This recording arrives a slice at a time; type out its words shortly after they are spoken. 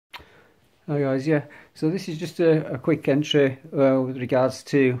Hi guys, yeah. So this is just a quick entry with regards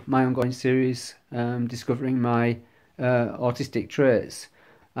to my ongoing series discovering my autistic traits.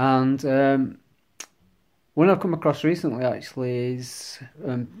 And one I've come across recently actually is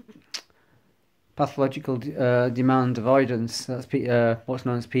pathological demand avoidance. That's what's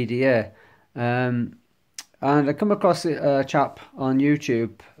known as PDA. And I come across a chap on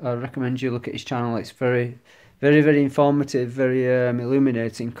YouTube. I recommend you look at his channel. It's very, very, very informative, very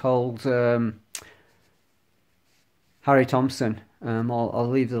illuminating. Called Harry Thompson. I'll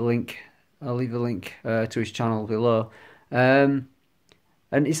leave the link. I'll leave the link to his channel below. And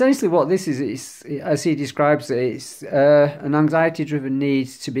essentially, what this is, as he describes it, it's an anxiety-driven need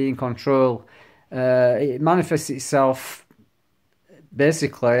to be in control. It manifests itself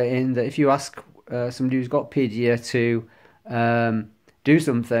basically in that if you ask somebody who's got PDA to do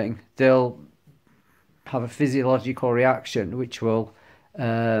something, they'll have a physiological reaction which will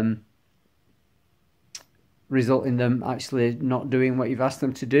result in them actually not doing what you've asked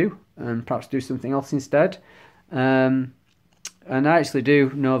them to do and perhaps do something else instead. And I actually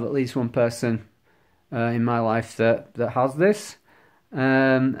do know of at least one person in my life that has this.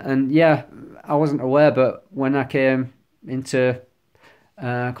 And yeah, I wasn't aware, but when I came into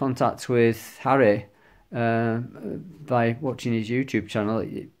contact with Harry by watching his YouTube channel,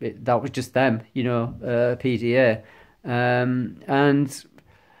 that was just them, you know, PDA. And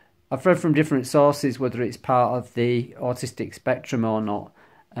I've read from different sources whether it's part of the autistic spectrum or not.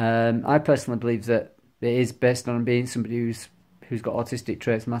 I personally believe that it is based on being somebody who's got autistic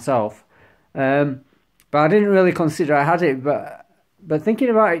traits myself. But I didn't really consider I had it. But thinking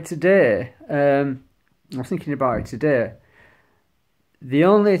about it today, the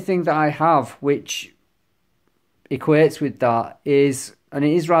only thing that I have which equates with that is, and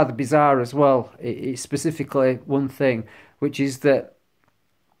it is rather bizarre as well, it's specifically one thing, which is that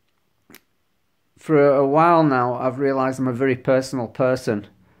for a while now I've realised I'm a very personal person,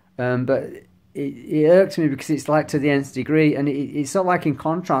 but it irks me because it's like to the nth degree, and it's sort of like in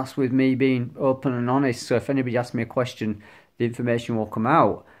contrast with me being open and honest. So if anybody asks me a question, the information will come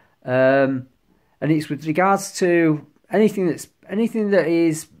out, and it's with regards to anything that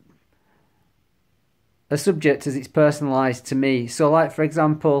is a subject as it's personalised to me. So like, for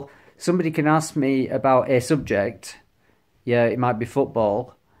example, somebody can ask me about a subject, yeah, it might be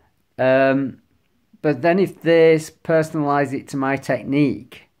football, but then if they personalise it to my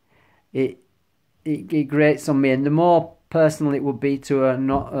technique, it grates on me. And the more personal it would be to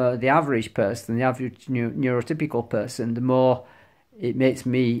the average person, the average neurotypical person, the more it makes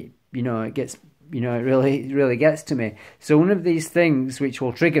me, you know, it gets, you know, it really gets to me. So one of these things which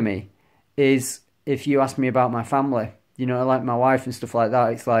will trigger me is if you ask me about my family, you know, like my wife and stuff like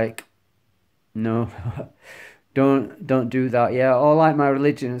that. It's like, no, don't do that, yeah. Or like my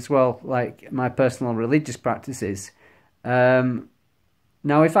religion as well, like my personal religious practices.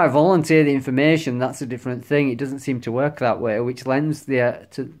 Now, if I volunteer the information, that's a different thing. It doesn't seem to work that way, which lends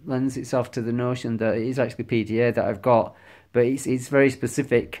itself to the notion that it is actually PDA that I've got, but it's very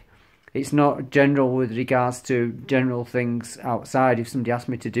specific. It's not general with regards to general things outside. If somebody asks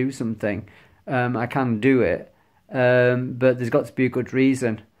me to do something, I can do it, but there's got to be a good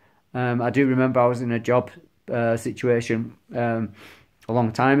reason. I do remember I was in a job situation a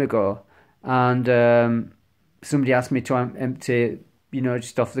long time ago, and somebody asked me to empty, you know,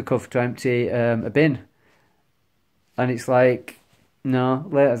 just off the cuff, to empty a bin, and it's like, no,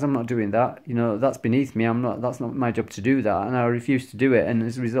 Laters, I'm not doing that. You know, that's beneath me. That's not my job to do that, and I refused to do it. And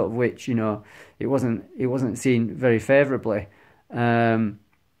as a result of which, you know, it wasn't seen very favourably.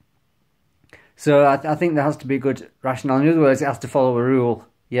 So I think there has to be a good rationale. In other words, it has to follow a rule,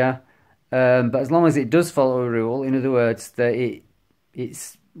 yeah. But as long as it does follow a rule, in other words, that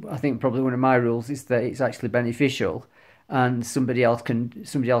it's, I think probably one of my rules is that it's actually beneficial, and somebody else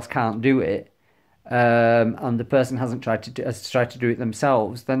can't do it, and the person has tried to do it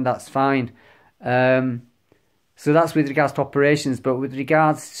themselves, then that's fine. So that's with regards to operations. But with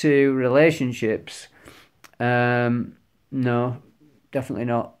regards to relationships, no, definitely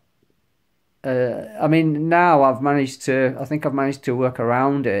not. I mean, now I think I've managed to work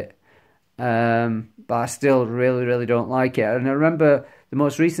around it, but I still really don't like it. And I remember the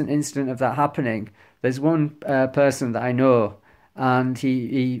most recent incident of that happening. There's one person that I know, and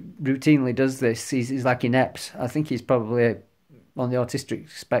he routinely does this. He's like inept. I think he's probably on the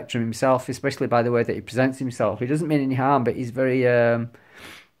autistic spectrum himself, especially by the way that he presents himself. He doesn't mean any harm, but he's very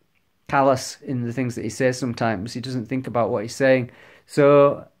callous in the things that he says sometimes. He doesn't think about what he's saying.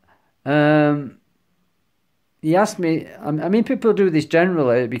 So he asked me, I mean, people do this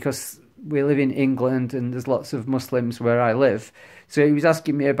generally because we live in England and there's lots of Muslims where I live. So he was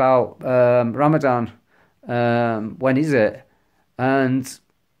asking me about Ramadan. When is it? And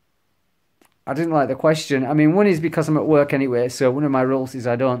I didn't like the question. I mean, one is because I'm at work anyway, so one of my rules is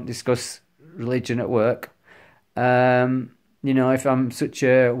I don't discuss religion at work. If I'm such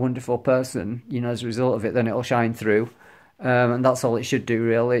a wonderful person, as a result of it, then it'll shine through. And that's all it should do,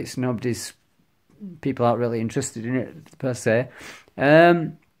 really. It's nobody's, people aren't really interested in it per se.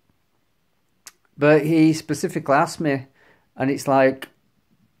 But he specifically asked me, and it's like,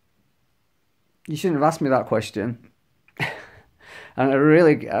 you shouldn't have asked me that question. And I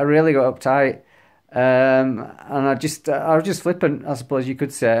really got uptight. And I was just flippant, I suppose you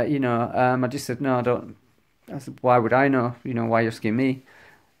could say, I just said, no, I don't. I said, why would I know? Why you're asking me?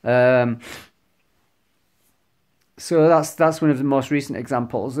 So that's one of the most recent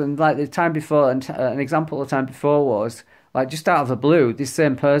examples. And like the time before, and an example of the time before was like just out of the blue, this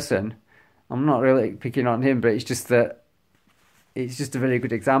same person. I'm not really picking on him, but it's just that it's just a very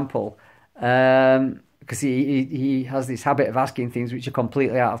good example. Because he has this habit of asking things which are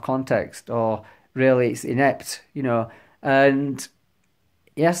completely out of context, or really it's inept, And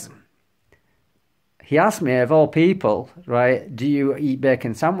yes, he asked me, of all people, right, do you eat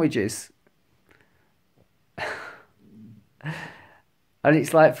bacon sandwiches? And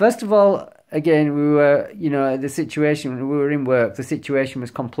it's like, first of all, again, we were, the situation, we were in work, the situation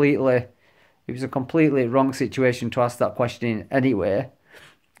was it was a completely wrong situation to ask that question in anyway.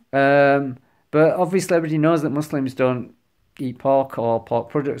 But obviously everybody knows that Muslims don't eat pork or pork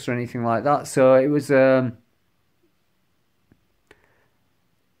products or anything like that. So it was,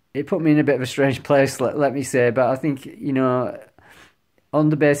 it put me in a bit of a strange place, let me say. But I think, on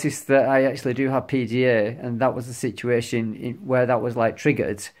the basis that I actually do have PDA, and that was the situation where that was like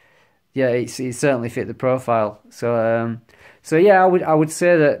triggered, yeah, it certainly fit the profile. So yeah, I would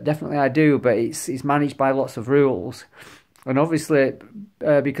say that definitely I do, but it's managed by lots of rules. And obviously,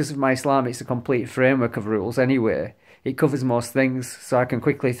 because of my Islam, it's a complete framework of rules anyway. It covers most things, so I can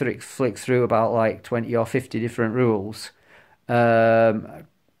quickly flick through about like 20 or 50 different rules,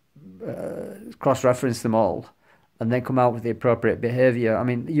 cross-reference them all, and then come out with the appropriate behaviour. I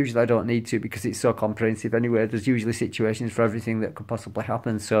mean, usually I don't need to because it's so comprehensive anyway. There's usually situations for everything that could possibly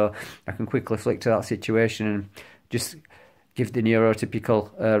happen, so I can quickly flick to that situation and just give the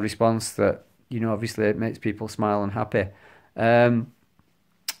neurotypical response that, obviously it makes people smile and happy.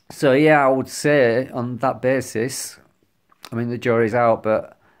 So yeah, I would say on that basis, I mean the jury's out,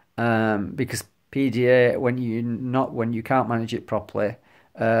 but because PDA, when you can't manage it properly,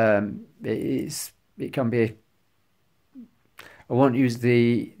 it can be. I won't use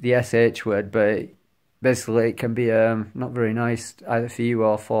the sh word, but basically it can be not very nice either for you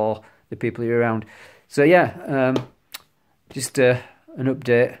or for the people you're around. So yeah, just an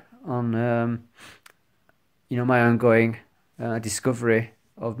update on my ongoing discovery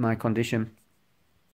of my condition.